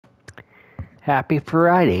Happy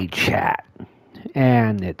Friday, chat.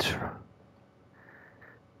 And it's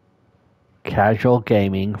Casual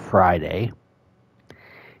Gaming Friday.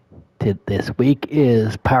 This week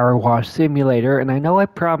is PowerWash Simulator, and I know I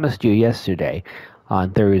promised you yesterday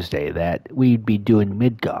on Thursday that we'd be doing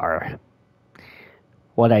Midgar.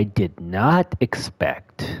 What I did not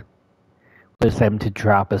expect was them to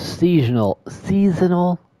drop a seasonal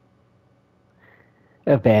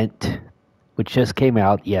event, which just came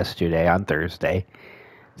out yesterday on Thursday.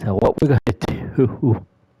 So what we're going to do,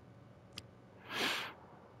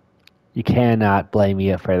 you cannot blame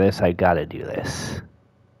me for this, I gotta do this.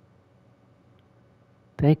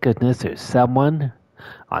 Thank goodness there's someone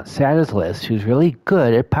on Santa's list who's really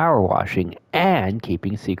good at power washing and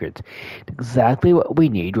keeping secrets. Exactly what we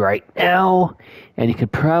need right now. And you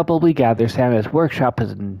could probably gather Santa's workshop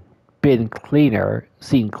has been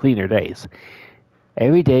seen cleaner days.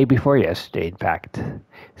 Every day before yesterday, in fact.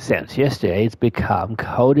 Since yesterday, it's become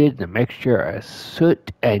coated in a mixture of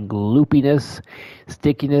soot and gloopiness,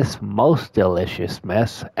 stickiness, most delicious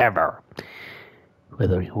mess ever.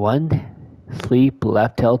 With only one sleep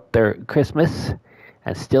left till Christmas,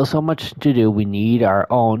 and still so much to do, we need our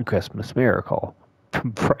own Christmas miracle.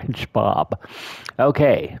 From French Bob.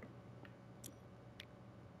 Okay.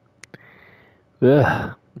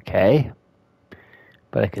 Ugh, okay.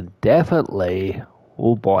 But I can definitely...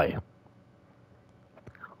 Oh boy.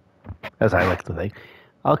 As I like to think.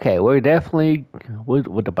 Okay, we're definitely...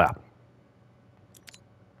 With the Bob.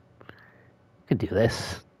 We can do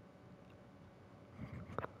this.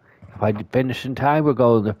 If I finish in time, we'll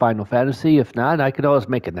go to Final Fantasy. If not, I could always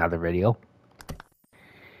make another video.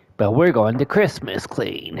 But we're going to Christmas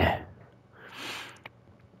clean.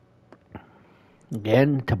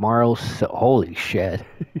 Again, tomorrow's... Holy shit.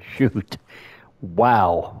 Shoot.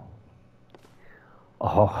 Wow.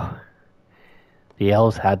 Oh. The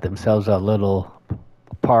elves had themselves a little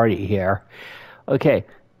party here. Okay.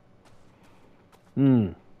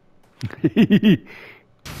 It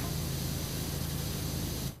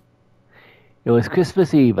was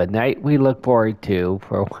Christmas Eve, a night we look forward to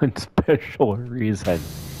for one special reason.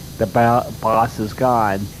 The boss is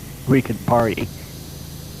gone. We can party.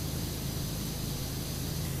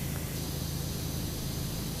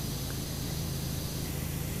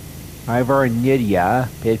 Ivor and Nydia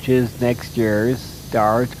pitches next year's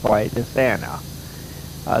Stars Flight to Santa.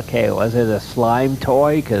 Okay, was it a slime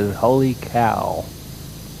toy? Because holy cow.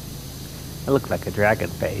 It looked like a dragon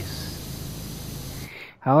face.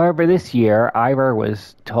 However, this year, Ivor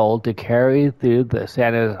was told to carry through the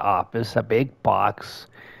Santa's office a big box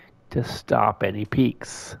to stop any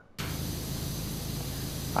peaks.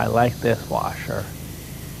 I like this washer.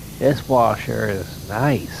 This washer is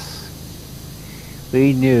nice.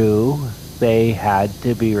 We knew they had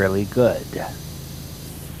to be really good.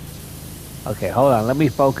 Okay, hold on. Let me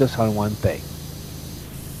focus on one thing.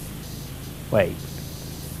 Wait.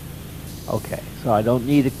 Okay, so I don't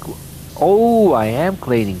need to... Oh, I am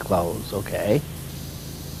cleaning clothes. Okay.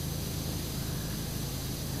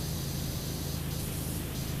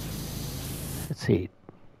 Let's see.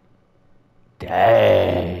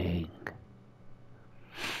 Dang.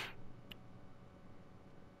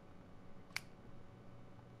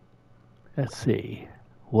 Let's see.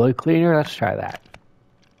 Wood cleaner? Let's try that.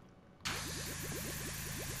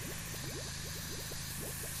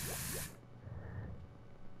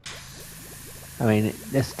 I mean,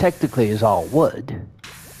 this technically is all wood,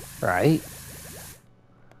 right?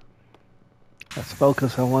 Let's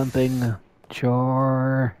focus on one thing.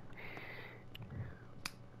 Chore.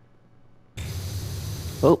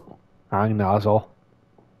 Oh, wrong nozzle.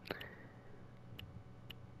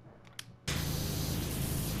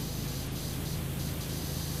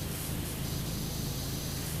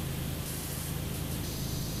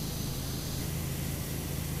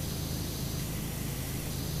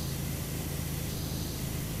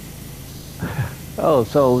 Oh,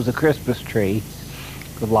 so it was a Christmas tree.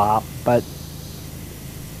 Good lot, but...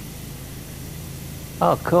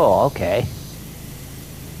 Oh, cool, okay.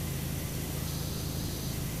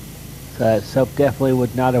 So that soap definitely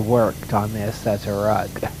would not have worked on this. That's a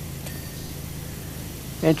rug.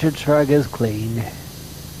 Entrance rug is clean.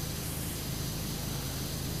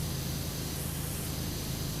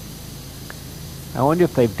 I wonder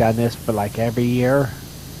if they've done this for like every year.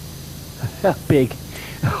 Big...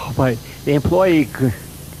 Oh my... The employee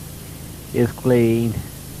is clean.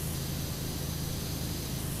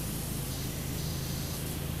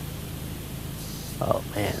 Oh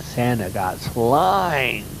man, Santa got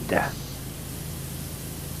slimed.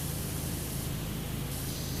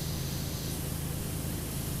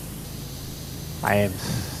 I am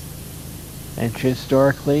entrance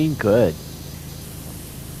door clean, good.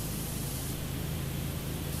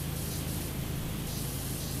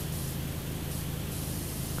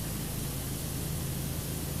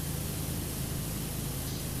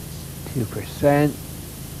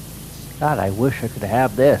 100%. God, I wish I could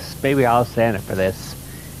have this. Maybe I'll send it for this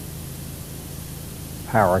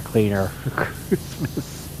power cleaner for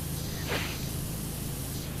Christmas.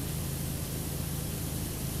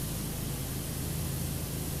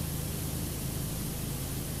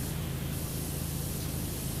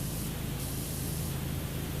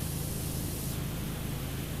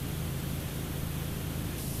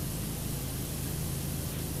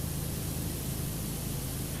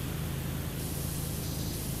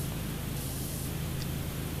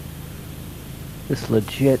 This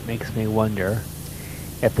legit makes me wonder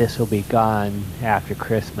if this will be gone after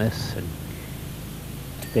Christmas and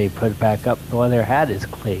they put it back up when their hat is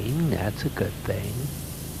clean. That's a good thing.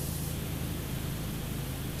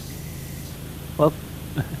 Whoop.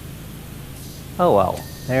 Oh well,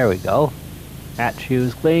 there we go. Hat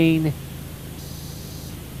shoes clean.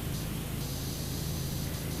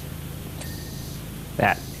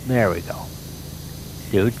 There we go.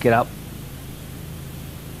 Dude, get up.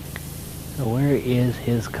 So where is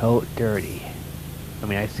his coat dirty? I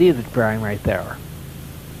mean, I see the drawing right there.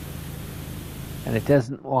 And it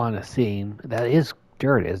doesn't want to seem... That is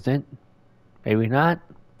dirt, isn't it? Maybe not?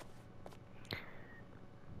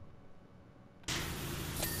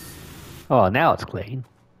 Oh, now it's clean.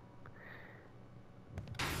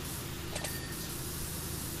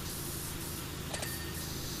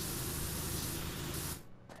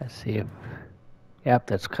 Let's see if... Yep,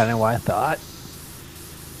 that's kind of what I thought.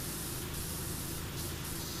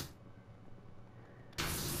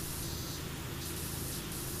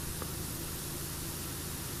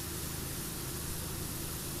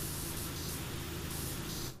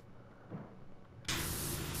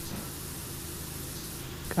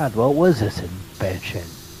 God, what was this invention?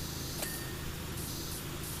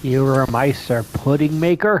 You were a Meister pudding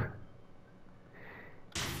maker?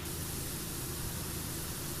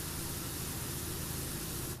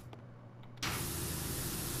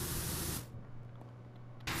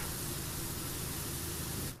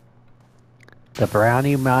 The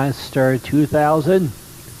Brownie Monster 2000?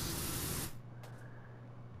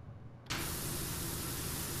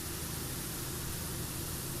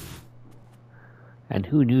 And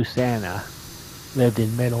who knew Santa lived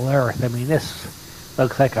in Middle Earth? I mean, this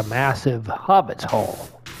looks like a massive hobbit's hole.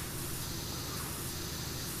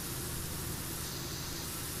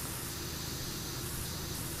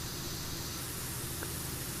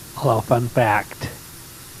 Hello, fun fact.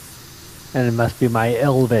 And it must be my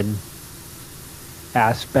elven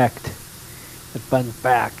aspect. But fun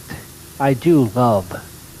fact, I do love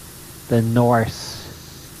the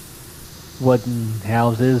Norse wooden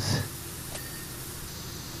houses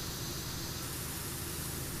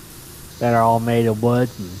that are all made of wood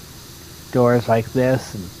and doors like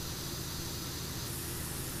this. And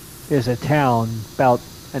there's a town about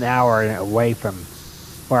an hour away from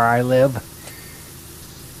where I live.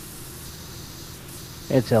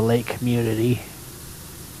 It's a lake community.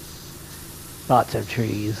 Lots of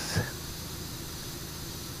trees.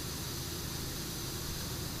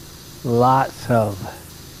 Lots of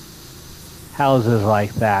houses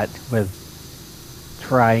like that with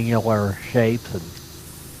triangular shapes and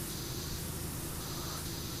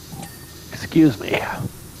excuse me.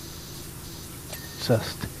 It's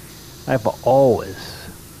just, I've always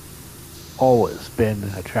been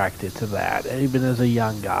attracted to that, even as a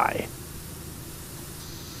young guy.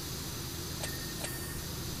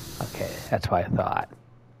 Okay, that's what I thought.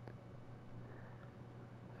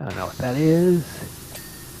 I don't know what that is.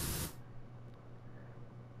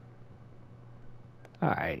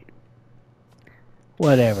 Alright.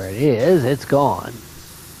 Whatever it is, it's gone.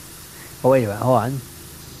 Oh, wait a minute, hold on.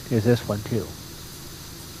 Here's this one too.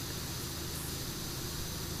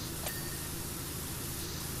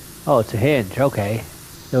 Oh, it's a hinge, okay.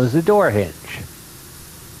 It was a door hinge.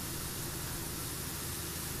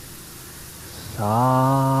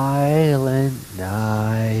 Silent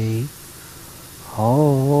night,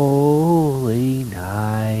 holy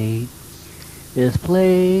night, this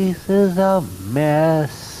place is a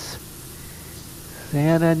mess.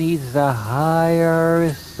 Santa needs to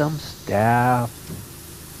hire some staff.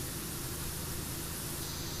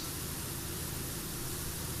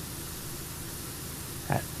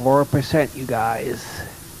 At 4%, you guys.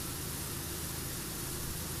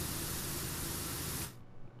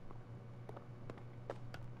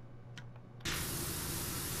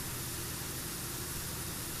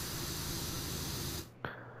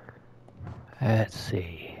 Let's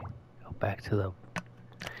see. Go back to the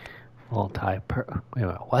wait a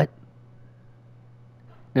minute, what?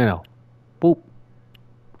 No. Boop.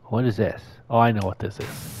 What is this? Oh, I know what this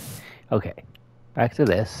is. Okay. Back to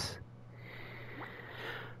this.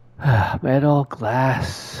 Metal,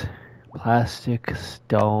 glass, plastic,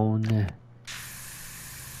 stone.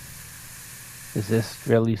 Is this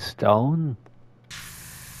really stone?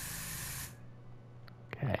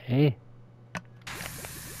 Okay.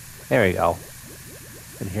 There we go.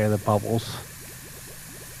 You can hear the bubbles.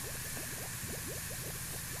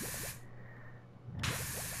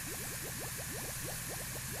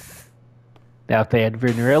 Now, if they had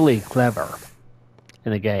been really clever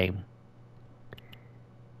in the game,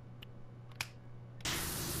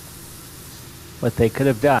 what they could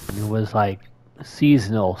have done was like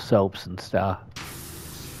seasonal soaps and stuff.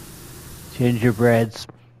 Gingerbreads,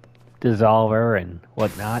 dissolver, and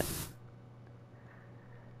whatnot.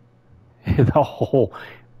 The whole,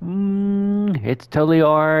 it's totally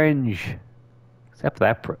orange. Except for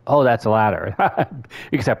that, oh, that's a ladder.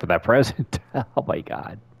 Except for that present. Oh my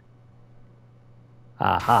god.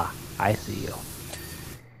 Aha, I see you.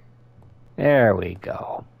 There we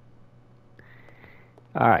go.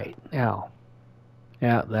 Alright, now.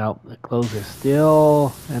 Yeah, now the clothes are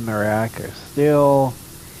still, and the rack are still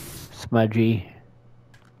smudgy.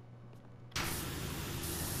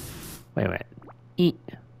 Wait a minute. Eat.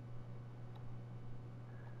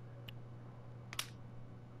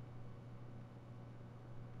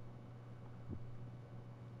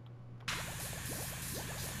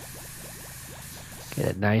 Get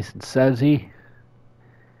it nice and sudsy.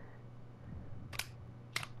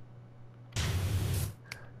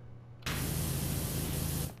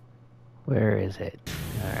 Where is it?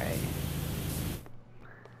 Alright.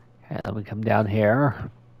 Okay, let me come down here.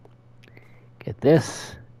 Get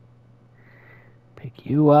this. Pick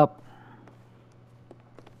you up.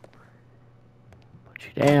 Put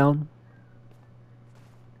you down.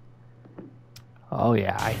 Oh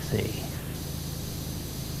yeah, I see.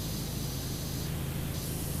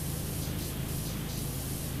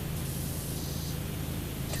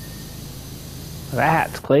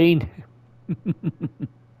 That's clean.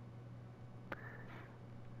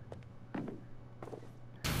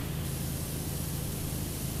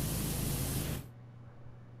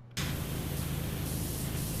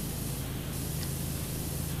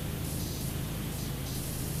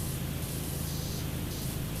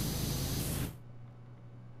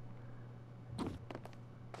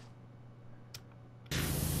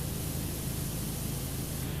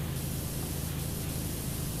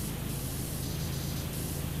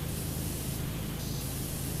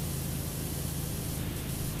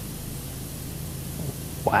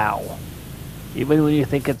 Wow. Even when you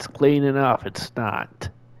think it's clean enough, it's not.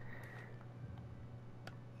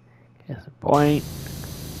 Here's the point.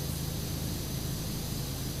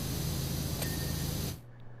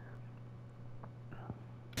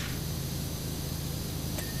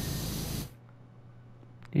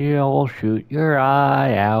 You'll shoot your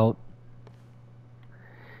eye out.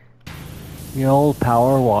 You'll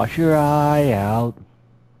power wash your eye out.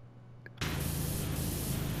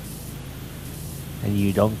 And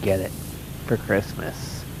you don't get it for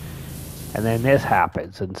Christmas. And then this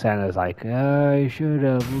happens, and Santa's like, I should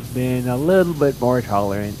have been a little bit more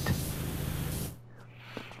tolerant.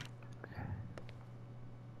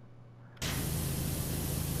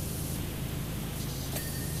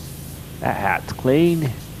 That hat's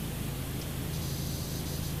clean.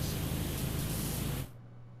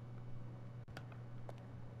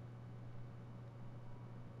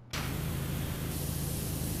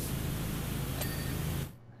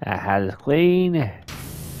 That hat is clean.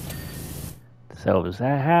 So is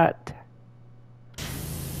that hat.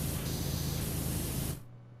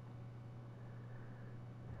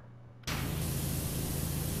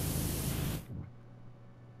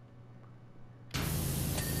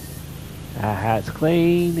 That hat's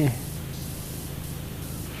clean.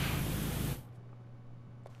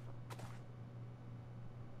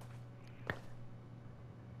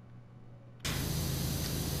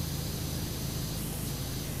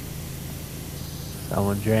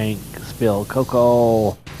 Someone drank spilled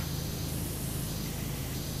cocoa.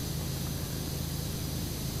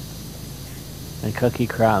 And cookie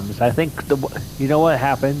crumbs. I think you know what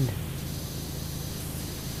happened?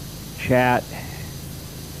 Chat.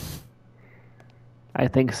 I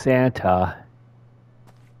think Santa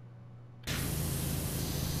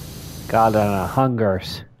got on a hunger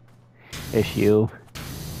issue,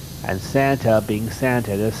 and Santa, being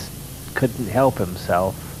Santa, just couldn't help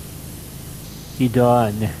himself. He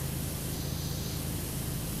done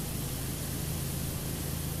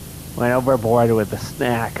went overboard with the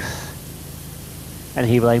snacks, and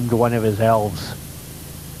he blamed one of his elves.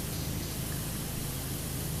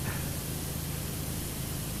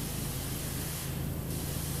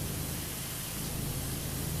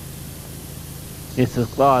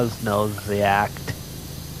 Mrs. Claus knows the act.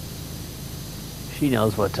 She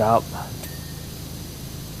knows what's up.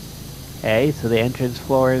 Okay, so the entrance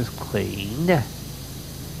floor is cleaned.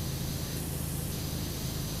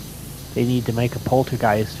 They need to make a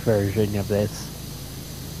poltergeist version of this.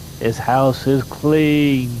 This house is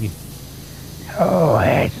clean. Oh,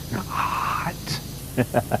 it's not.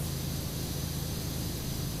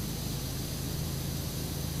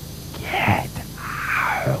 Get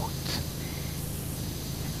out.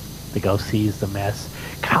 The ghost sees the mess.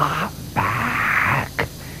 Come back.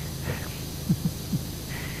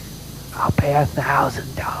 I'll pay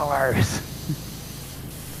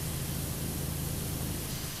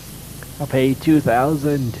 $1,000. I'll pay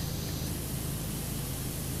 $2,000.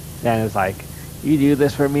 Santa's like, you do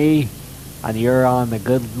this for me, and you're on the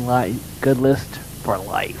good list for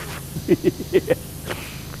life.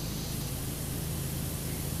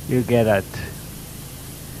 You get a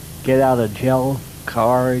get out of jail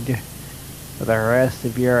card for the rest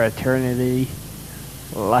of your eternity.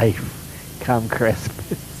 Life come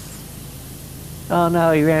Christmas. Oh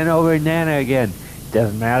no, he ran over Nana again.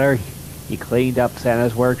 Doesn't matter. He cleaned up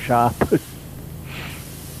Santa's workshop.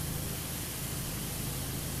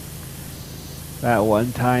 That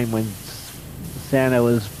one time when Santa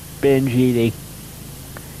was binge eating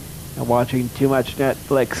and watching too much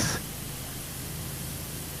Netflix.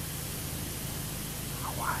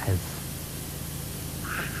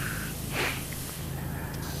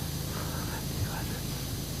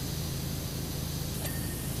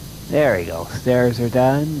 There we go. Stairs are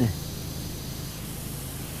done.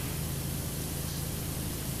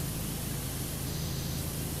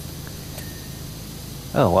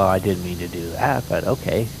 Oh, well, I didn't mean to do that, but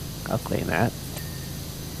okay. I'll clean that.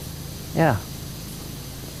 Yeah.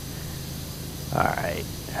 Alright.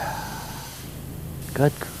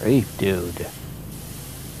 Good grief, dude.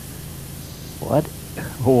 What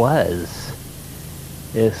was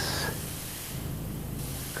this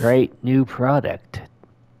great new product?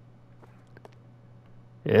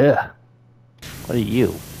 Ugh. What are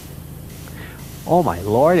you? Oh my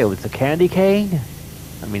lord, it was a candy cane?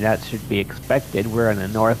 I mean, that should be expected. We're in the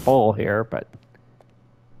North Pole here, but...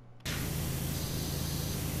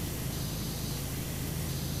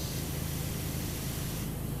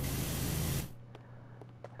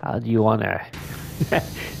 How do you want to...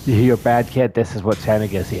 You're a bad kid, this is what Santa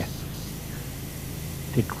gives you.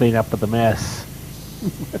 To clean up with the mess.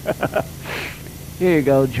 Here you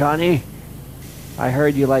go, Johnny. I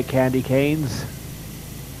heard you like candy canes.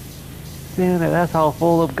 Santa, that's all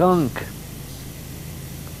full of gunk.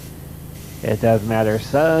 It doesn't matter,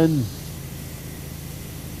 son.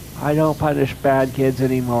 I don't punish bad kids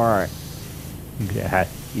anymore. Yeah,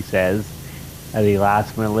 he says, as he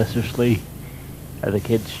laughs maliciously at the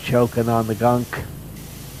kid's choking on the gunk.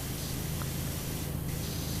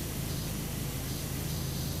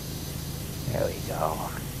 There we go.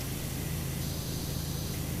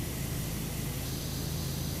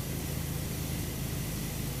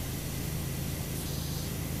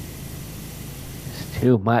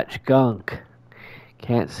 Too much gunk.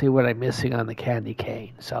 Can't see what I'm missing on the candy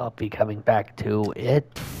cane, so I'll be coming back to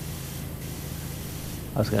it.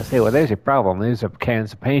 I was gonna say, well, there's your problem. There's a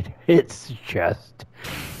cans of paint. It's just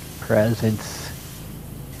presents.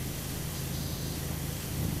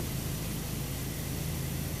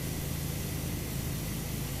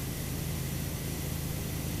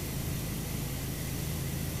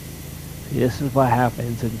 See, this is what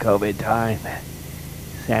happens in COVID time.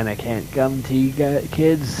 Santa can't come to you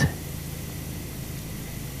kids.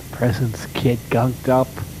 The presents get gunked up.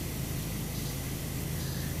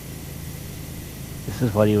 This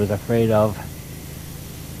is what he was afraid of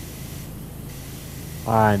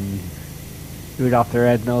on Rudolph the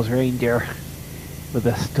Red-Nosed Reindeer with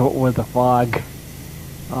the fog.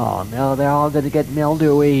 Oh no, they're all gonna get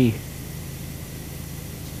mildewy.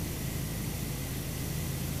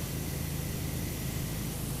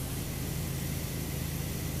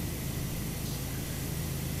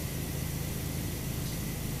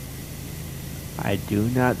 I do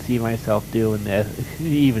not see myself doing this,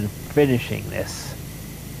 even finishing this.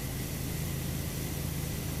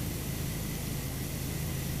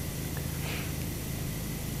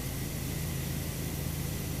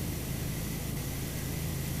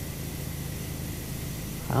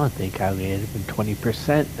 I don't think I'll get even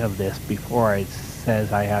 20% of this before it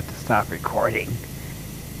says I have to stop recording.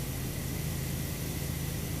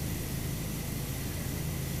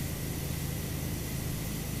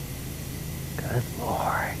 Good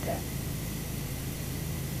Lord.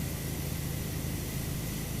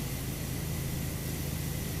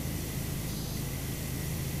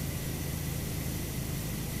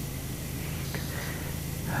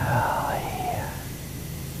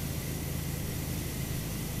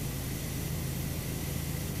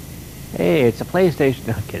 Hey, it's a PlayStation.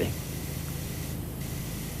 No, I'm kidding.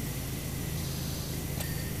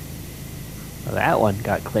 Well, that one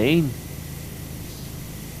got clean.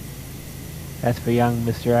 That's for young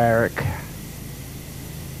Mr. Eric.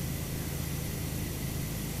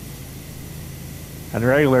 On a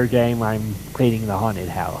regular game, I'm cleaning the haunted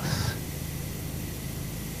house.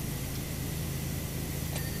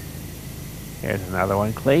 Here's another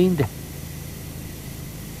one cleaned.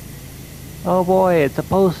 Oh boy, it's a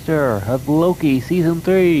poster of Loki Season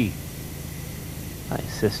 3. My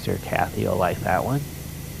sister Kathy will like that one.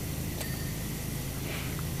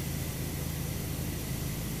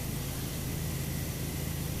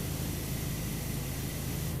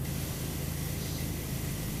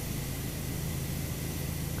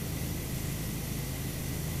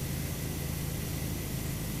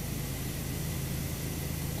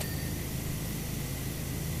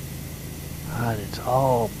 God, it's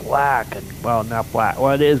all black and, well, not black.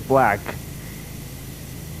 Well, it is black.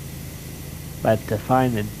 But to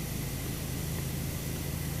find it,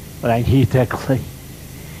 what I need to clean,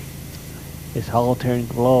 it's all turned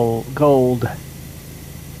gold.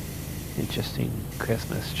 Interesting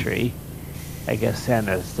Christmas tree. I guess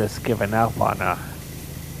Santa's just given up on a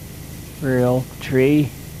real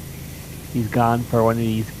tree. He's gone for one of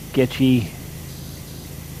these sketchy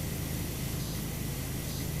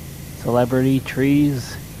celebrity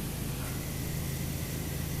trees.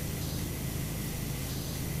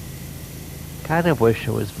 Kind of wish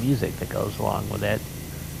there was music that goes along with it.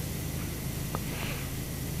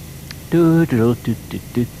 Do do do do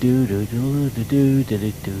do do do do do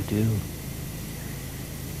do do do.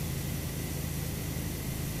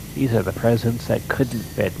 These are the presents that couldn't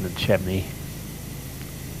fit in the chimney.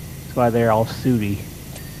 That's why they're all sooty.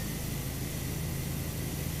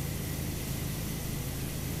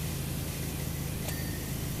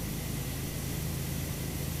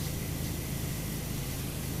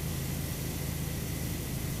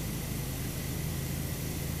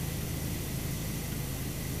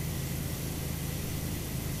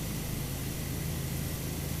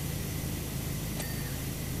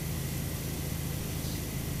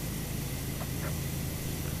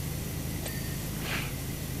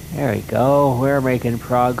 There we go. We're making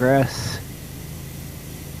progress.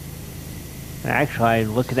 Actually,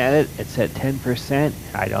 looking at it, it's at 10%.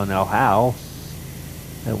 I don't know how.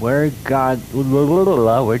 And we're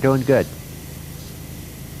doing good.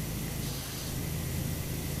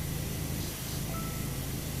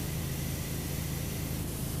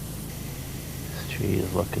 This tree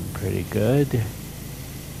is looking pretty good.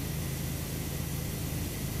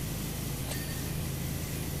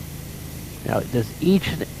 Now, does each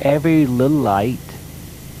and every little light...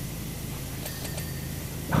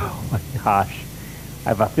 Oh my gosh. I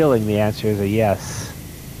have a feeling the answer is a yes.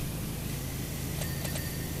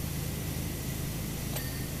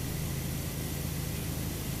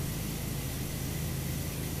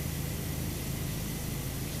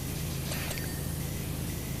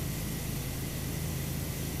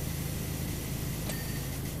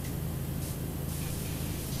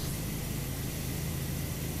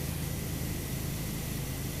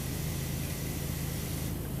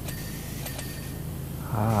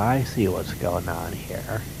 I see what's going on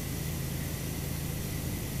here.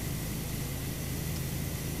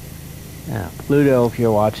 Pluto, if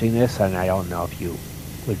you're watching this, and I don't know if you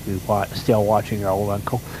would be still watching your old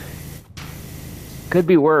uncle. Could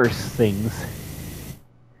be worse things.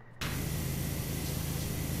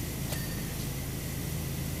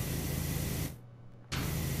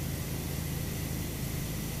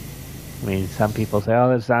 I mean, some people say, oh,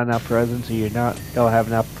 there's not enough presents, or don't have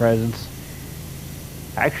enough presents.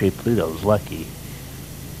 Actually, Pluto's lucky.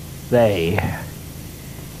 They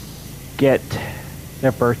get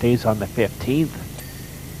their birthdays on the 15th,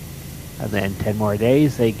 and then 10 more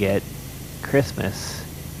days they get Christmas.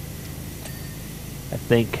 I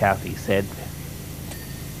think Kathy said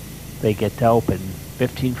they get to open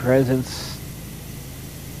 15 presents.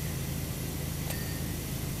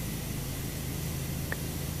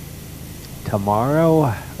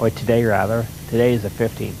 Tomorrow, or today rather. Today is the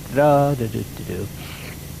 15th.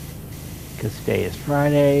 Because today is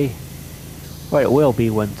Friday. Well, it will be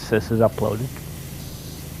once this is uploaded.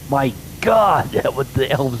 My God, that's what the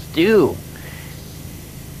elves do.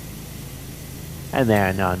 And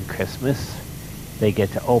then on Christmas, they get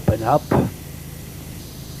to open up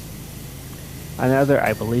another,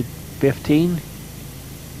 I believe, 15.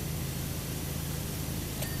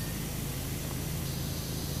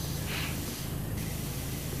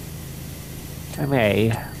 I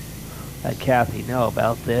may let Kathy know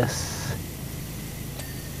about this.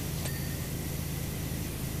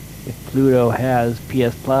 If Pluto has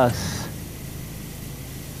PS Plus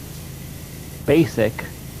Basic,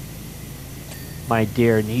 my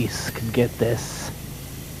dear niece can get this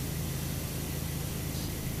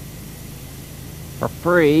for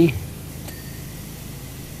free.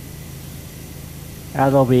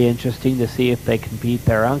 That'll be interesting to see if they can beat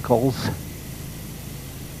their uncles.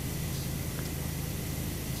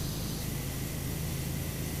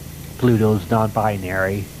 Pluto's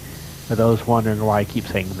non-binary. For those wondering why I keep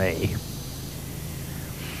saying they.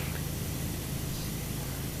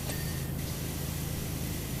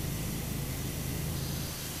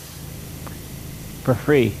 For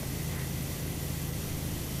free.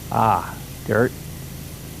 Ah, dirt.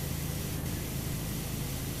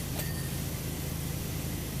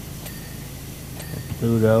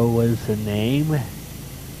 Pluto was the name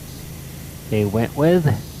they went with.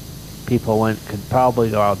 People could probably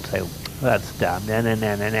go out and say, well, that's dumb. Na na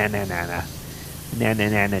na na na na na na. Na na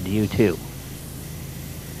na na to you too.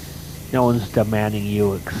 No one's demanding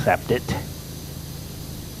you accept it.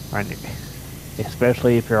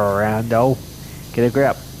 Especially if you're a rando. Get a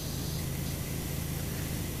grip.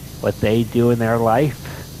 What they do in their life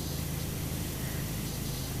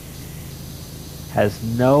has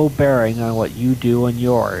no bearing on what you do in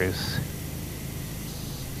yours.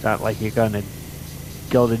 It's not like you're going to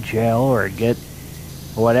go to jail or get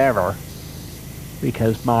whatever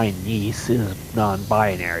because my niece is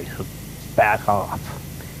non-binary, so back off.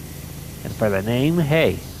 And for the name,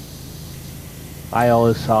 hey, I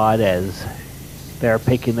always saw it as they're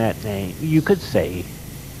picking that name. You could say,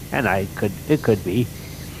 and it could be,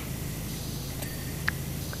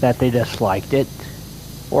 that they disliked it,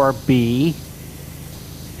 or B,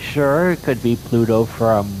 sure, it could be Pluto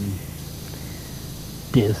from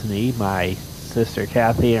Disney. My sister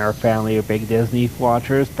Kathy and her family are big Disney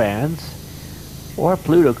watchers, fans. Or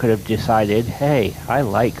Pluto could have decided, hey, I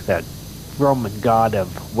like that Roman god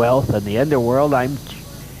of wealth and the underworld.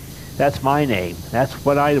 That's my name. That's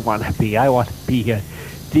what I want to be. I want to be a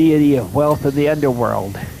deity of wealth in the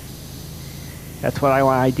underworld. That's what I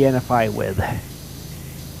want to identify with.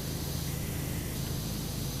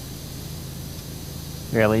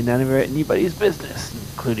 Really none of anybody's business,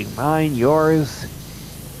 including mine, yours,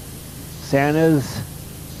 Santa's,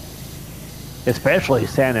 especially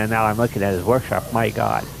Santa. Now I'm looking at his workshop. My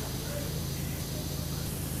God.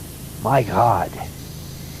 My God.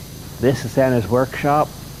 This is Santa's workshop.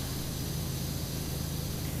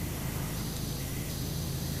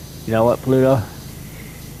 You know what, Pluto?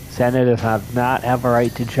 Santa does not have a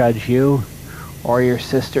right to judge you or your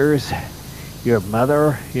sisters, your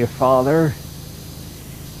mother, your father.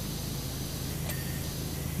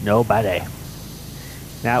 Nobody.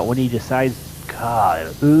 Now when he decides,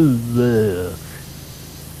 God, ooh,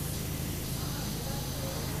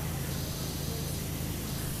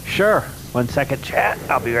 sure. 1 second, chat.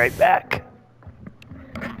 I'll be right back.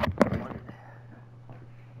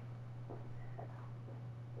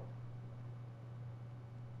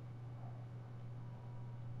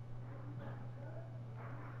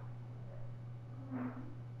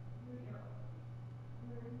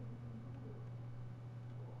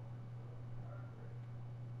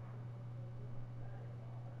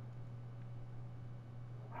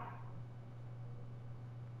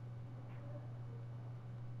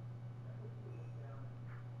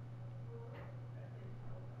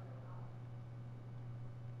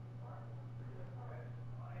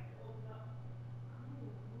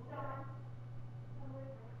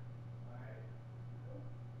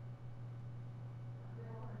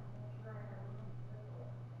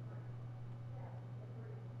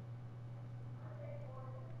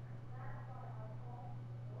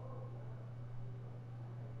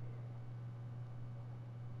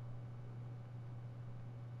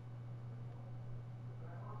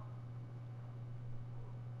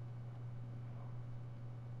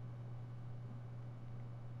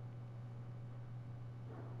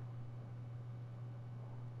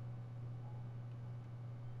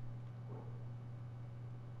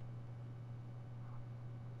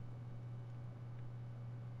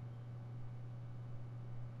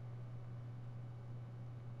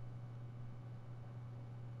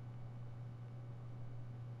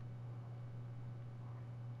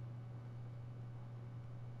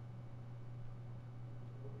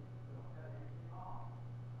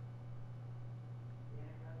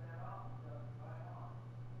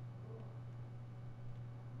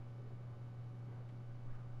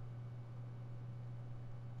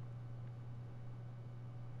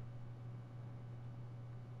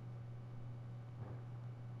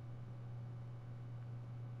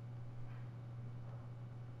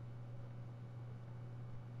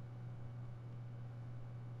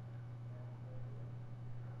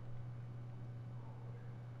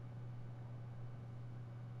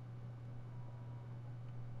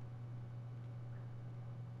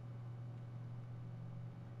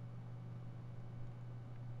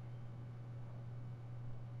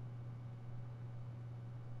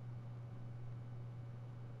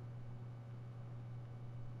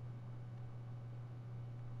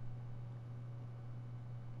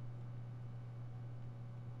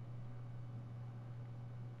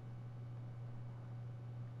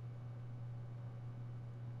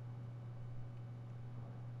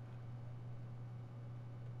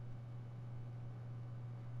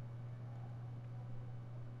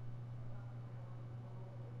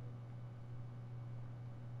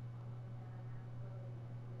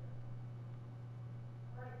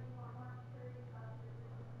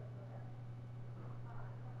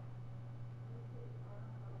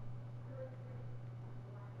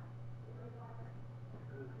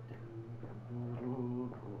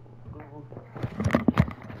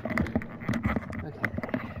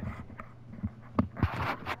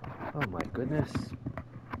 goodness.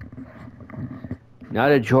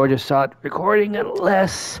 Not a Georgia Sot recording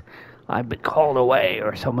unless I've been called away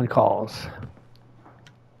or someone calls.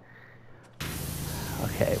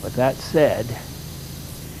 Okay, with that said,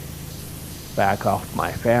 back off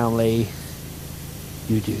my family.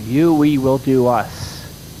 You do you, we will do us.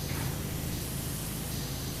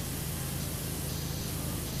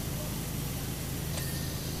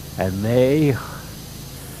 And they,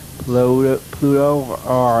 Pluto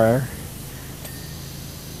are,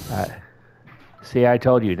 see, I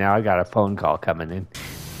told you, now I got a phone call coming in.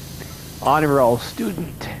 Honor roll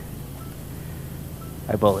student,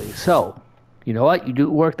 I believe. So, you know what? You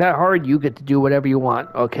do work that hard, you get to do whatever you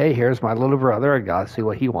want. Okay, here's my little brother. I gotta see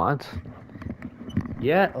what he wants.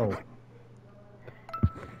 Yeah, oh.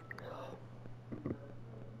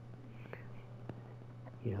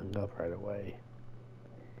 He hung up right away.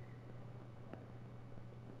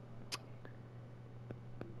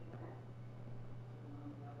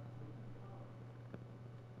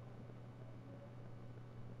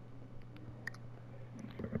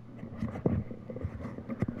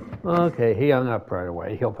 Okay, he hung up right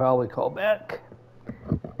away. He'll probably call back.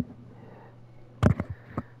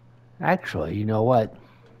 Actually, you know what?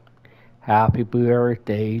 Happy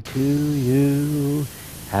birthday to you.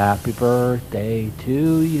 Happy birthday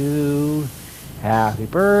to you. Happy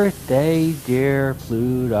birthday, dear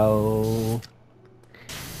Pluto.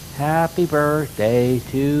 Happy birthday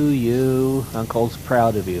to you. Uncle's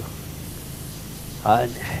proud of you.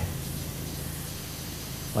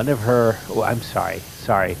 One of her, oh, I'm sorry.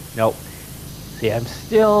 Nope. See, I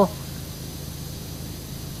still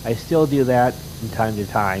do that from time to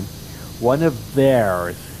time. One of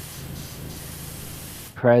theirs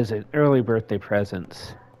early birthday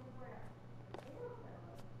presents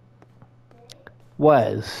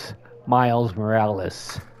was Miles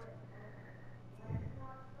Morales.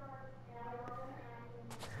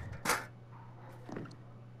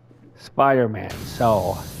 Spider-Man.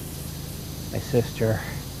 So my sister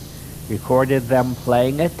recorded them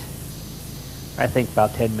playing it. I think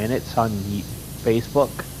about 10 minutes on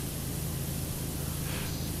Facebook.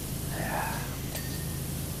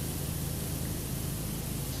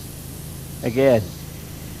 Again,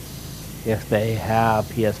 if they have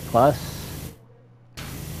PS Plus,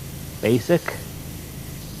 Basic,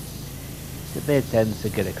 it tends to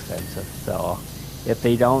get expensive. So if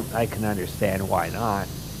they don't, I can understand why not.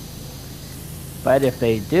 But if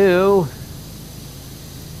they do,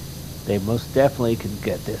 they most definitely can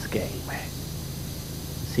get this game.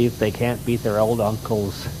 See if they can't beat their old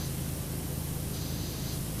uncles.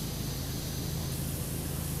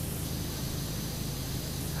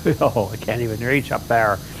 Oh, I can't even reach up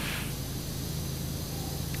there.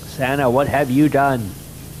 Santa, what have you done?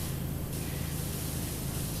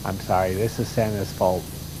 I'm sorry, this is Santa's fault.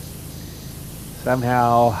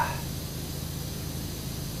 Somehow,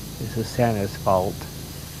 this is Santa's fault.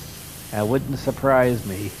 That wouldn't surprise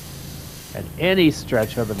me at any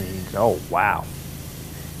stretch of the means. Oh, wow.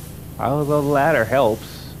 Although the ladder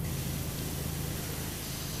helps.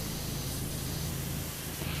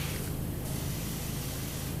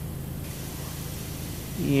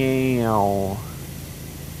 Yeah.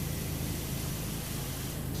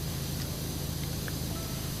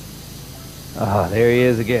 Oh, there he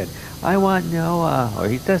is again. I want Noah. Or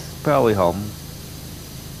he's just probably home.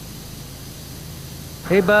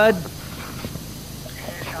 Hey, bud.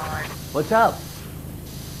 Hey, Sean. What's up?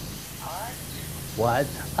 What?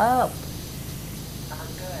 What's up? I'm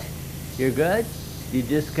good. You're good? You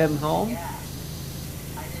just come home? Yeah.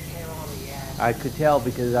 I just came home, yeah. I could tell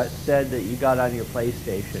because I said that you got on your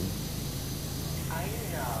PlayStation. How you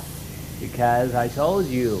know? Because I told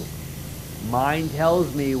you. Mine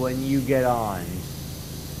tells me when you get on.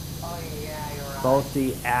 Oh, yeah, you're right. Both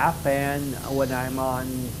the app and when I'm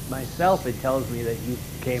on myself, it tells me that you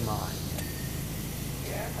came on.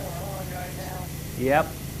 Yeah, I'm on right now. Yep.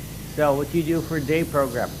 So what you do for a day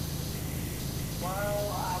program?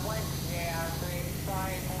 Well, I went there, so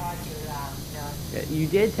sorry to talk to you last night. You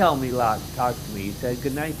did tell me talk to me. You said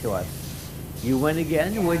goodnight to us. You went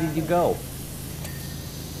again? Yeah. Where did you go?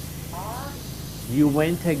 Huh? You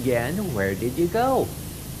went again? Where did you go?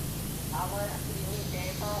 I went to the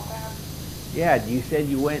day program. Yeah, you said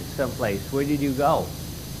you went someplace. Where did you go?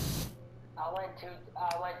 I went to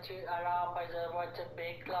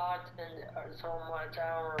Big Lots and so much, I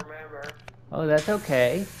don't remember. Oh, that's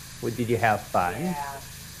okay. Well, did you have fun? Yeah,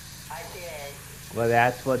 I did. Well,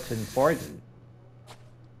 that's what's important.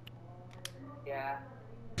 Yeah.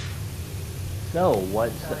 So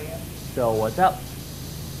what's up?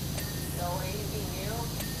 So anything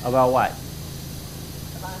new? About what?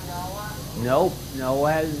 about Noah? Nope,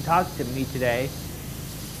 Noah hasn't talked to me today.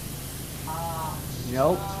 Uh,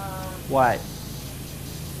 Nope. um, What?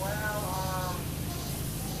 well,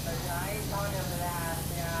 I ain't talked to him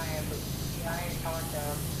last night, but yeah, I ain't talked to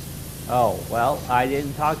him. Oh, well, I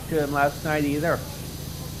didn't talk to him last night either.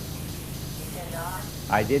 You did not?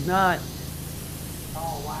 I did not.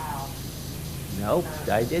 Oh, wow. Nope,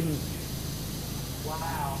 I didn't.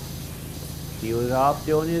 Wow. He was off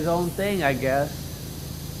doing his own thing, I guess.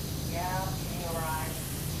 Yeah, you're right.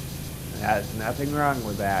 There's nothing wrong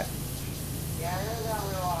with that. Yeah, there's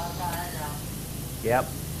nothing wrong with that, I know. Yep.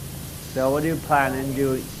 So what are you planning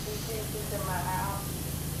doing? He came to my house.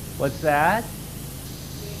 What's that?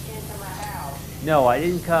 He came to my house. No, I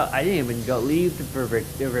didn't come. I didn't even go leave for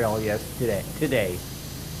Victorville yesterday. Today,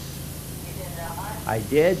 You did not? I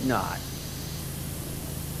did not.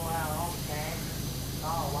 Wow, okay.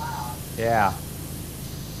 Oh, wow. Yeah.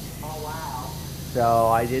 Oh, wow. So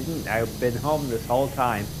I didn't. I've been home this whole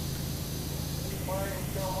time.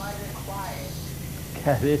 Why is it quiet?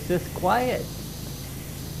 Cause it's just quiet. Is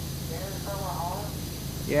someone home?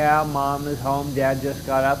 Yeah, Mom is home. Dad just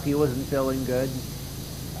got up. He wasn't feeling good.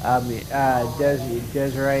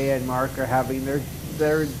 Desiree and Mark are having their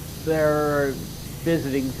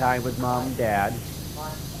visiting time with Mom and Dad.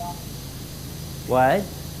 What?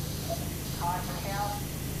 Cocktail?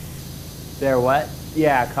 Their what?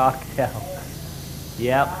 Yeah, cocktail.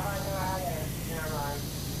 Yep, Never mind.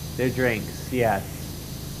 their drinks. Yes.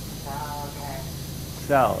 Okay.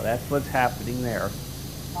 So that's what's happening there.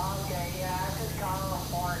 Okay, yeah, I just got on the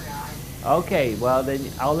floor now. Okay, well then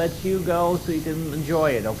I'll let you go so you can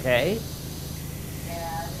enjoy it. Okay?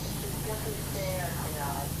 Yeah, this is there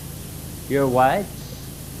tonight. You're what?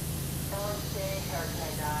 Someone's staying here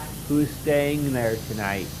tonight. Who's staying there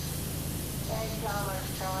tonight? Hey,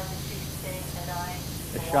 Sean, she's staying tonight.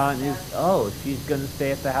 Sean is. Oh, she's gonna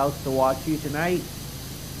stay at the house to watch you tonight.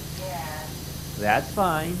 Yeah, That's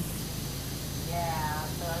fine. yeah,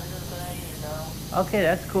 so I'm just letting you know. Okay,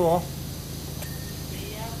 that's cool.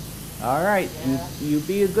 See ya? All right, Yeah. you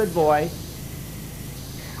be a good boy.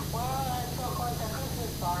 Well, that's so close to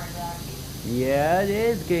Christmas party, Jackie. Yeah, it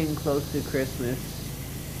is getting close to Christmas.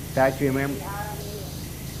 In fact,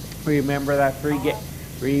 remember that free game?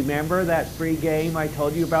 Remember that free game I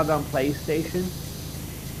told you about on PlayStation?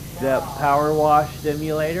 The PowerWash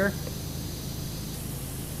simulator?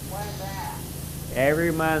 What is that?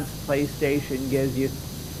 Every month, PlayStation gives you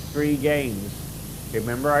free games.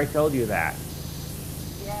 Remember I told you that?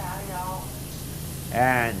 Yeah, I know.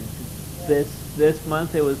 And this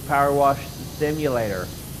month it was PowerWash simulator.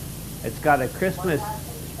 It's got a Christmas.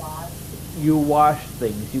 That's fun. You wash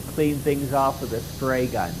things. You clean things off with a spray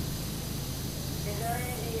gun. Is there an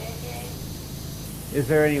NBA game? Is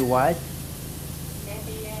there any what?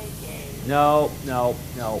 NBA game. No, no,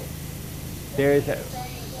 no. There's a. Say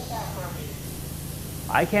you get that for me.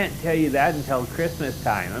 I can't tell you that until Christmas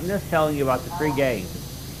time. I'm just telling you about the free games.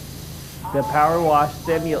 The PowerWash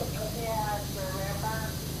simulator. Yeah, remember?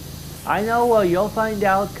 I know. Well, you'll find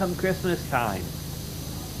out come Christmas time.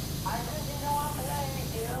 I said you know what I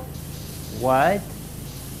do. What?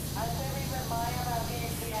 I said we been buying about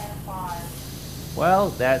getting PS5. Well,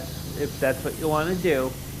 if that's what you want to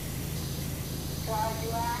do. Should I do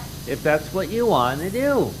that? If that's what you want to do.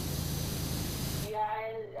 Yeah,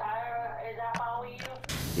 is that fine with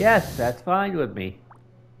you? Yes, that's fine with me.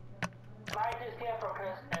 Might just get for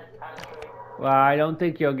Christmas, actually. Well, I don't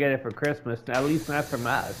think you'll get it for Christmas. At least not from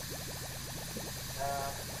us.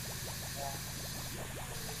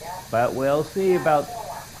 Yeah. But we'll see about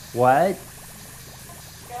what?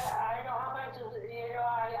 Yeah, I know how much is,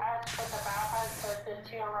 I asked for the backpack for the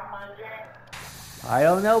 200. I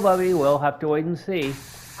don't know, Bubby. We'll have to wait and see.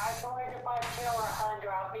 I'm going to buy 200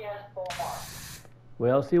 on PS4.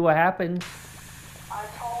 We'll see what happens. I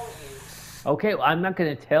told you. Okay, well, I'm not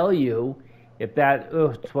going to tell you if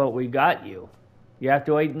that's what we got you. You have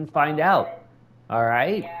to wait and find out. All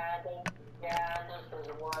right? Yeah, I just was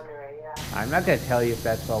wondering, yeah. I'm not going to tell you if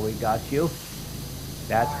that's what we got you.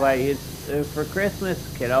 That's why it's for Christmas,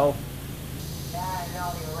 kiddo. Yeah, I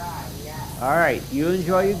know, you're right, yeah. All right, you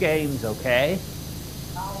enjoy your games, okay?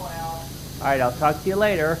 Oh, well. All right, I'll talk to you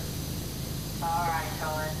later. Alright,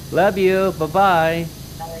 Sean. Love you. Bye-bye.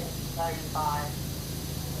 Bye.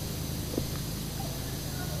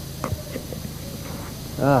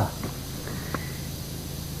 Ah.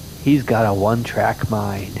 He's got a one-track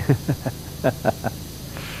mind.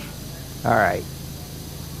 All right.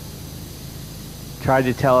 Tried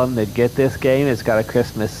to tell him to get this game. It's got a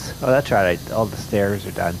Christmas. Oh, that's right. All the stairs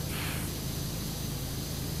are done.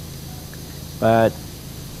 But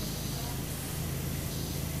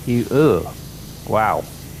Wow.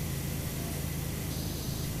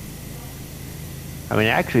 I mean,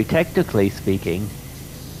 actually, technically speaking,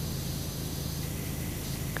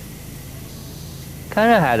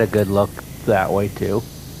 kind of had a good look that way too.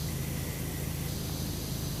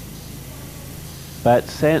 But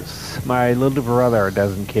since my little brother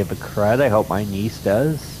doesn't give a crud, I hope my niece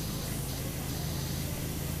does.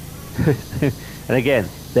 And again,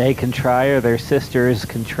 they can try, or their sisters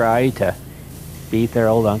can try to beat their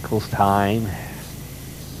old uncle's time.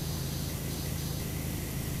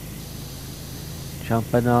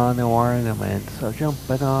 Jumping on the ornaments, oh,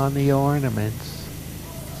 jumping on the ornaments.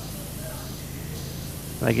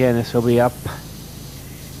 And again, this will be up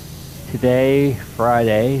today,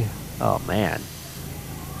 Friday. Oh man,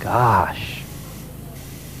 gosh.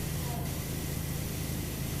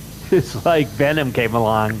 It's like Venom came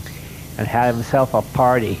along and had himself a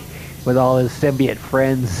party with all his symbiote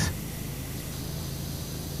friends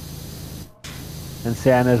in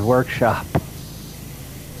Santa's workshop.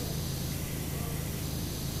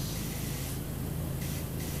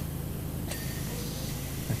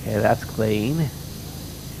 Okay, that's clean.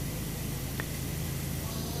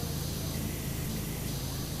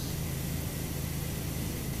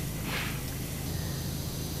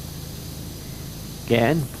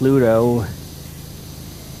 Again, Pluto,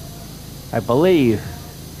 I believe.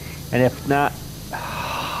 And if not,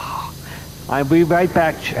 I'll be right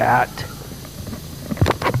back, chat.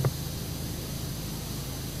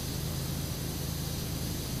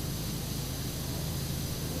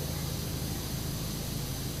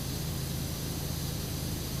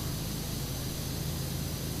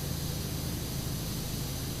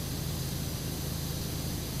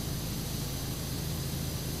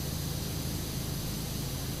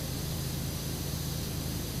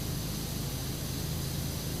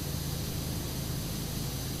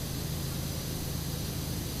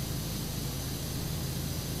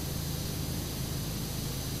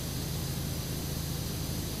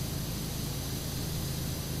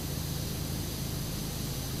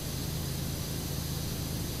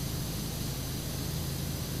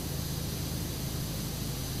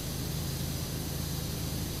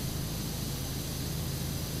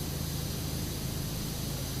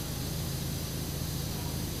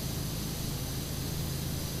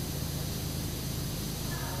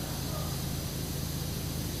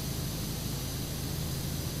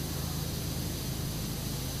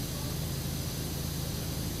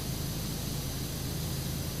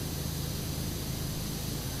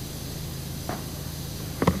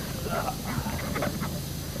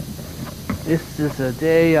 This is a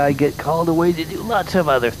day I get called away to do lots of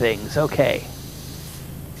other things. Okay.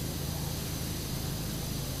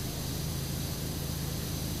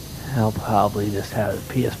 I'll probably just have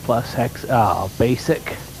PS Plus X,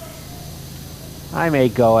 basic. I may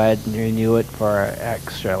go ahead and renew it for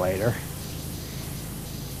extra later.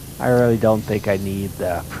 I really don't think I need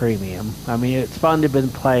the premium. I mean, it's fun to have been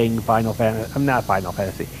playing Final Fantasy. I'm not Final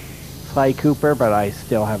Fantasy. Sly Cooper, but I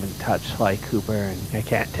still haven't touched Sly Cooper, and I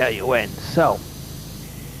can't tell you when. So,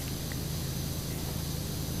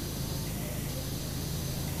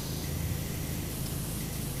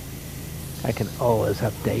 I can always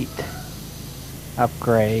update,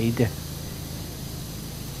 upgrade.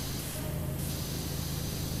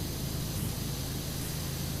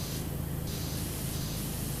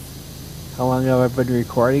 How long have I been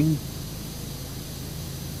recording?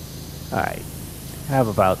 Alright, I have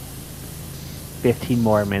about 15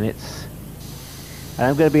 more minutes. And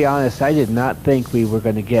I'm going to be honest, I did not think we were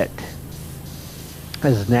going to get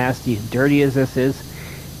as nasty and dirty as this is.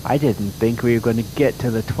 I didn't think we were going to get to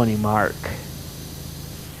the 20 mark.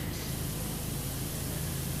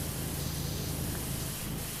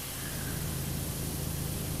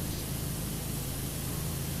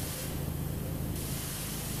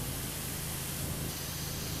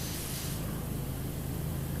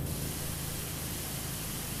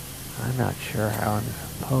 I'm not sure how I'm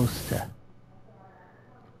supposed to.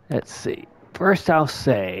 Let's see. First I'll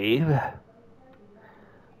save.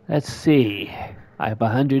 Let's see. I have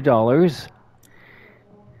 $100.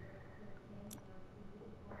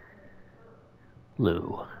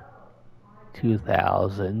 Blue.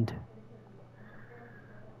 2,000.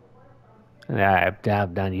 And I have to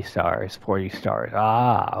have 90 stars, 40 stars.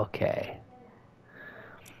 Ah, okay.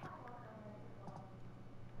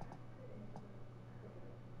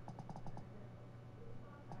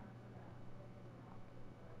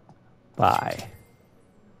 Buy.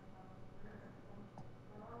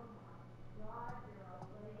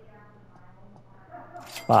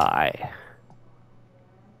 Buy.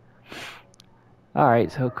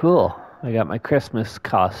 Alright, so cool. I got my Christmas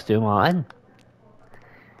costume on.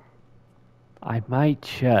 I might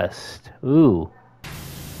just... Ooh.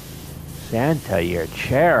 Santa, your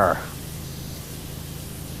chair.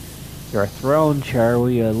 Your throne chair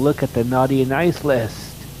where you look at the naughty and nice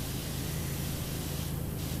list.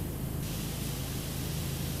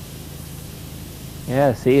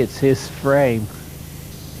 Yeah, see, it's his frame.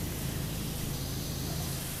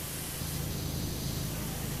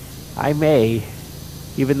 I may,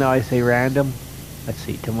 even though I say random, let's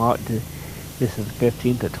see, tomorrow, this is the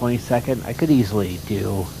 15th, the 22nd, I could easily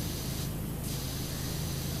do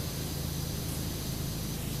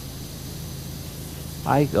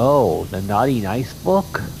the Naughty Nice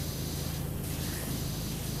book.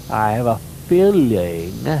 I have a feeling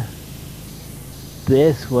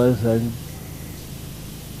this was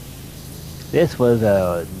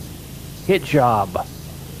a hit job.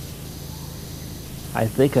 I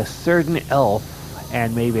think a certain elf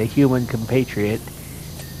and maybe a human compatriot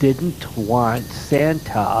didn't want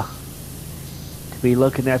Santa to be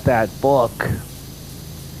looking at that book.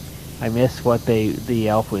 I missed what the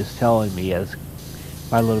elf was telling me as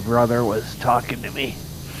my little brother was talking to me.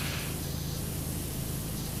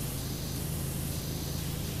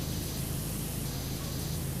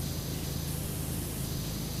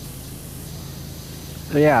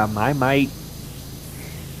 So yeah, I might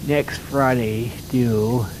next Friday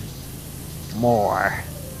do more.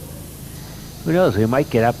 Who knows, we might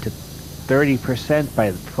get up to 30%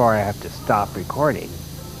 before I have to stop recording.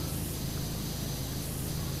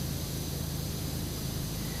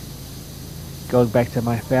 Going back to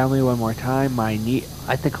my family one more time, I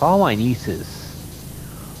think all my nieces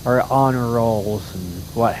are honor rolls and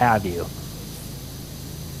what have you.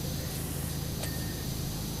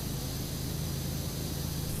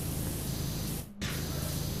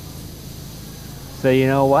 So you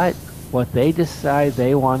know what? What they decide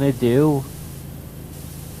they want to do,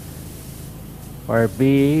 or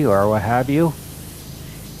be, or what have you,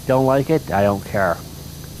 don't like it, I don't care.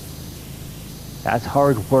 That's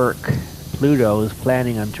hard work. Pluto is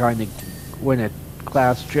planning on trying to win a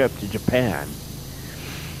class trip to Japan.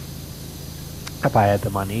 If I had the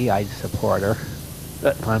money, I'd support her.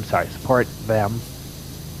 I'm sorry, support them.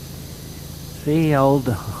 See, old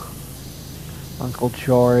Uncle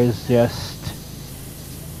Chore is just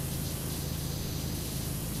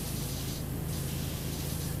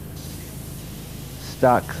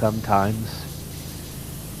stuck sometimes.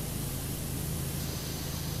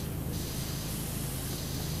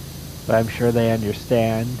 But I'm sure they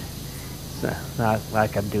understand. It's not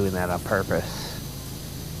like I'm doing that on purpose.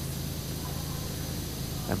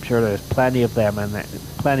 I'm sure there's plenty of them and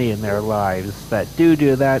plenty in their lives that do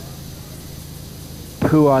that.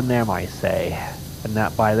 Poo on them, I say. And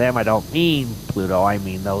not by them, I don't mean Pluto. I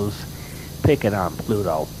mean those picking on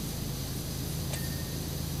Pluto.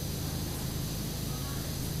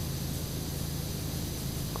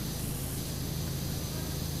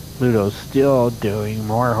 Pluto's still doing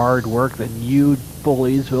more hard work than you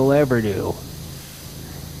bullies will ever do.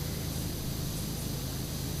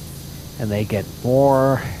 And they get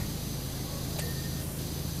more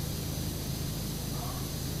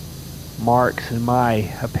marks, in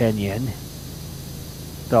my opinion.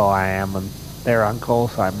 Though I am their uncle,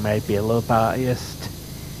 so I might be a little biased,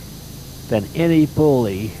 than any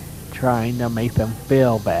bully trying to make them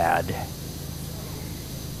feel bad.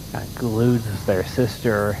 That includes their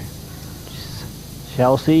sister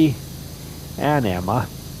Chelsea and Emma.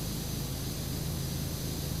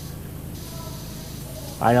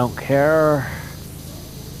 I don't care.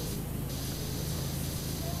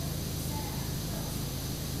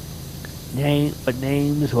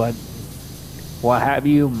 Names, what have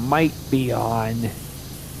you, might be on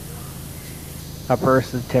a birth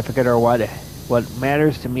certificate or what. What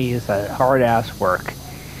matters to me is that hard ass work.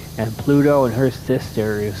 And Pluto and her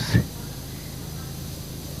sisters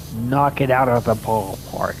knock it out of the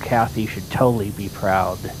ballpark. Kathy should totally be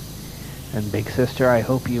proud. And big sister, I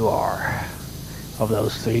hope you are. Of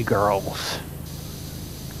those three girls.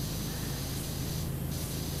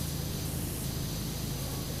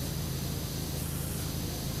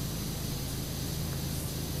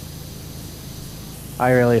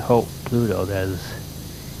 I really hope Pluto does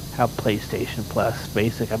have PlayStation Plus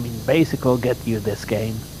Basic. I mean, Basic will get you this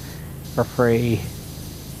game for free.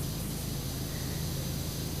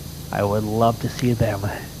 I would love to see them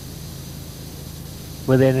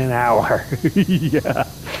within an hour. Yeah.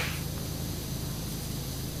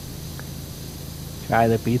 Try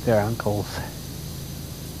to beat their uncles.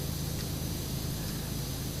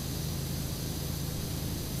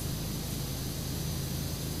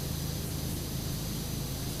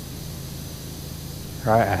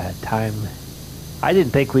 Right, time. I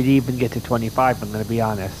didn't think we'd even get to 25, I'm going to be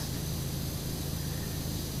honest.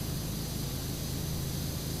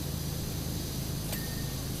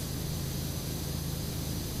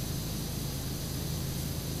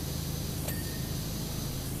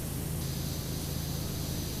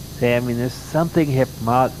 See, I mean, there's something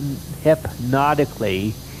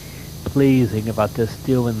hypnotically pleasing about just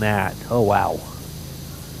doing that. Oh, wow.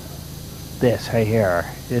 This right here.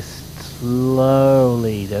 Just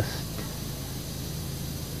slowly, just...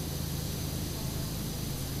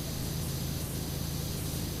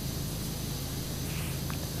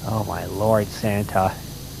 Oh, my Lord, Santa.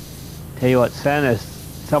 Tell you what,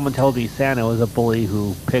 someone told me Santa was a bully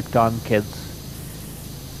who picked on kids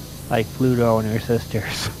like Pluto and her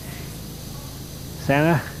sisters.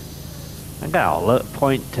 Santa, I gotta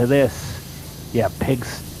point to this. Yeah,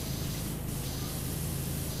 pigs.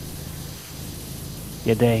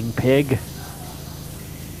 You dang pig.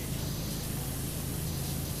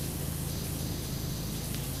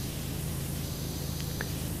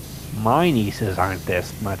 My nieces aren't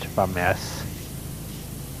this much of a mess.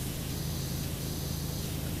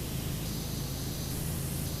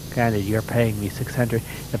 Granted, you're paying me $600.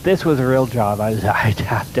 If this was a real job, I'd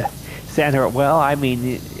have to send her. Well, I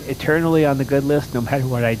mean, eternally on the good list, no matter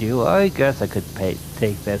what I do. I guess I could take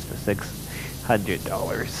this for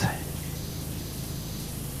 $600.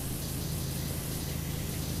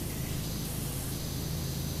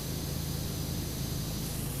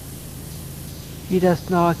 You just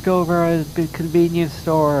knocked over a big convenience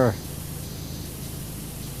store.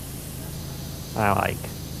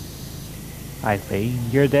 I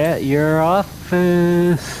cleaned your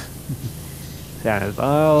office. Santa's,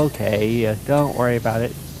 oh, okay, don't worry about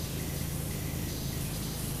it.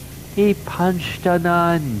 He punched a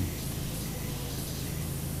nun.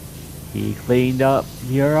 He cleaned up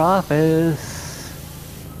your office.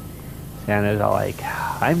 Santa's all like,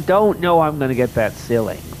 I don't know I'm gonna get that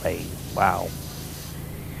ceiling clean. Wow.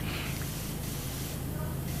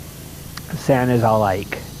 Santa's all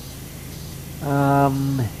like,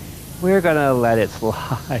 we're gonna let it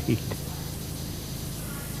slide.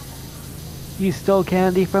 You stole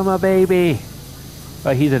candy from a baby.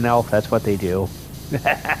 Well, he's an elf, that's what they do.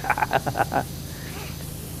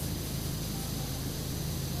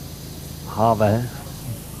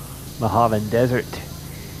 Mojave Desert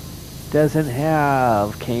doesn't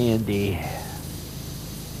have candy.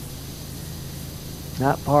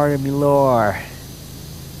 Not part of me lore.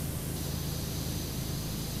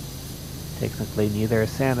 Technically neither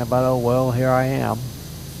is Santa, but oh well, here I am.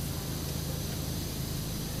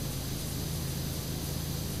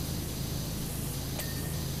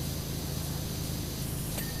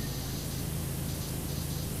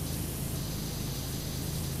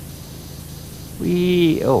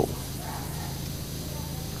 Oh.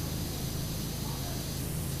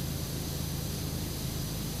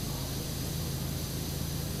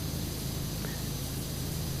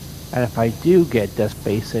 And if I do get this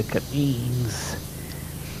basic, it means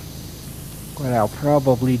what I'll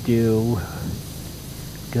probably do,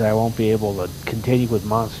 because I won't be able to continue with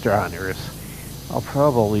Monster Hunters, I'll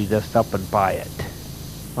probably just up and buy it.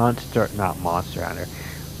 Not Monster Hunter,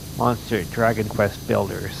 Monster Dragon Quest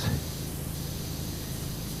Builders.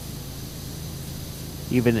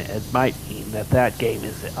 Even it might mean that game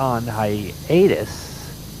is on hiatus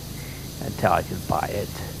until I can buy it.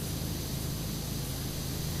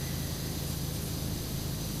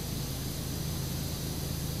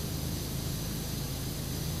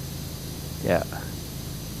 Yeah.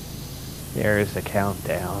 There's the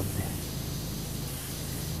countdown.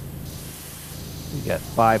 We got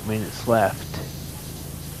 5 minutes left.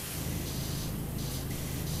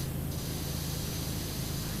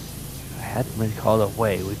 If I hadn't been called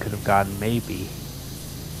away, we could have gotten maybe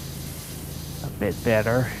a bit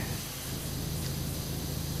better.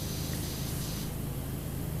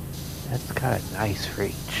 That's got a nice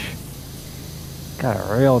reach. Got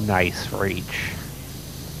a real nice reach.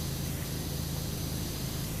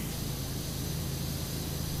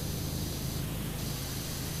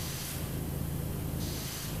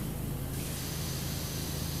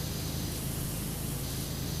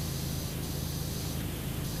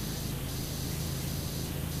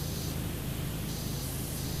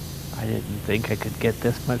 I didn't think I could get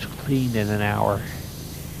this much cleaned in an hour.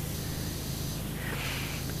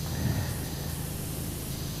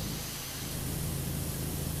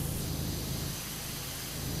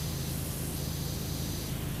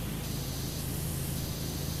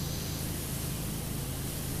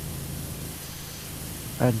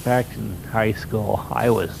 And back in high school, I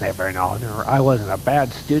was never an honor. I wasn't a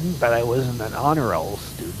bad student, but I wasn't an honor roll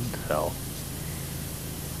student, so.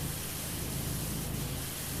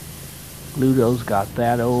 Pluto's got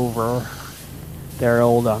that over their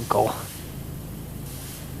old uncle.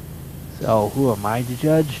 So who am I to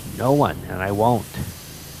judge? No one, and I won't.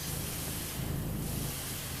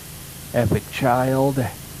 Epic child.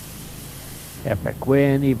 Epic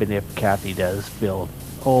win, even if Kathy does feel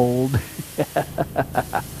old.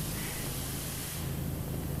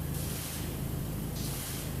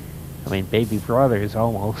 I mean, baby brother is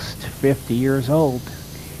almost 50 years old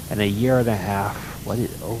and a year and a half. What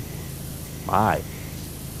is, oh my.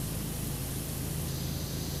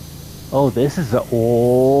 Oh, this is a,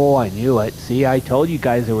 oh, I knew it. See, I told you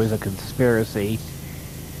guys there was a conspiracy.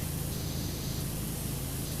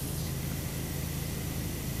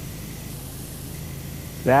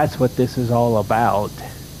 That's what this is all about.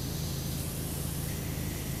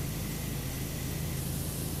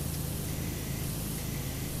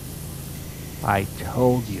 I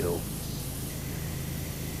told you.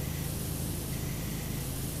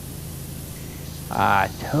 I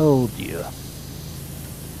told you.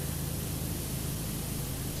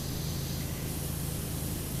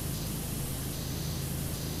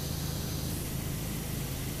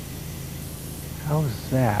 How's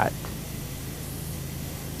that?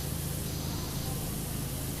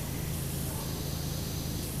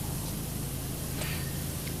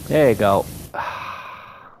 There you go.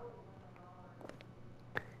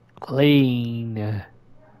 Clean.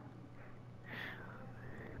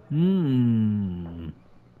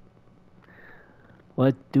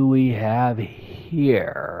 What do we have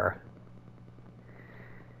here?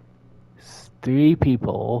 3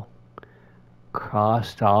 people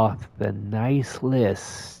crossed off the nice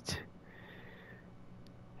list.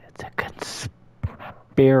 It's a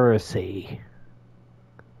conspiracy.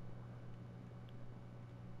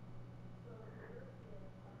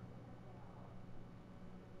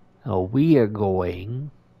 Now we are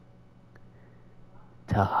going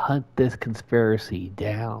to hunt this conspiracy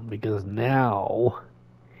down because now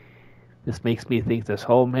this makes me think this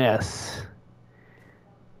whole mess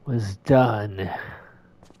was done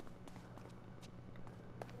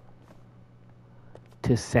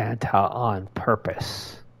to Santa on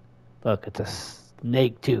purpose. Look, it's a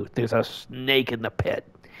snake tooth. There's a snake in the pit.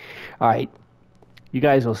 All right, you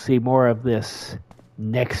guys will see more of this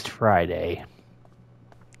next Friday.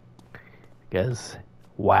 Because,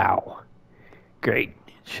 wow. Great.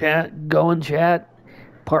 Chat, chat.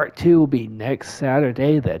 Part 2 will be next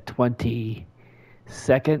Saturday, the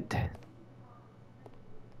 22nd.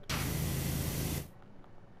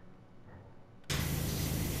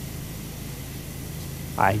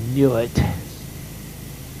 I knew it.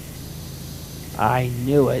 I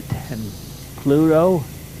knew it. And Pluto,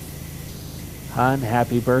 hon,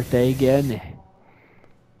 happy birthday again.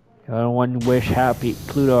 I want to wish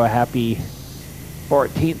Pluto a happy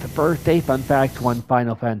 14th birthday. Fun fact, one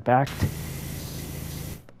final fun fact.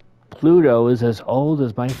 Pluto is as old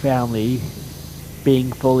as my family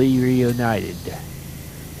being fully reunited.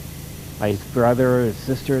 My brother,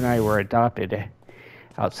 sister, and I were adopted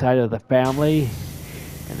outside of the family,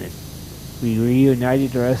 and we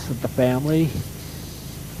reunited the rest of the family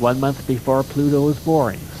 1 month before Pluto was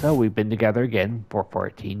born. So we've been together again for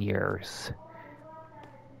 14 years.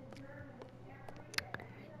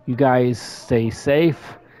 You guys stay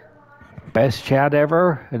safe. Best chat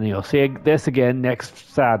ever, and you'll see this again next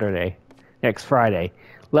Friday.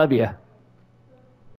 Love ya.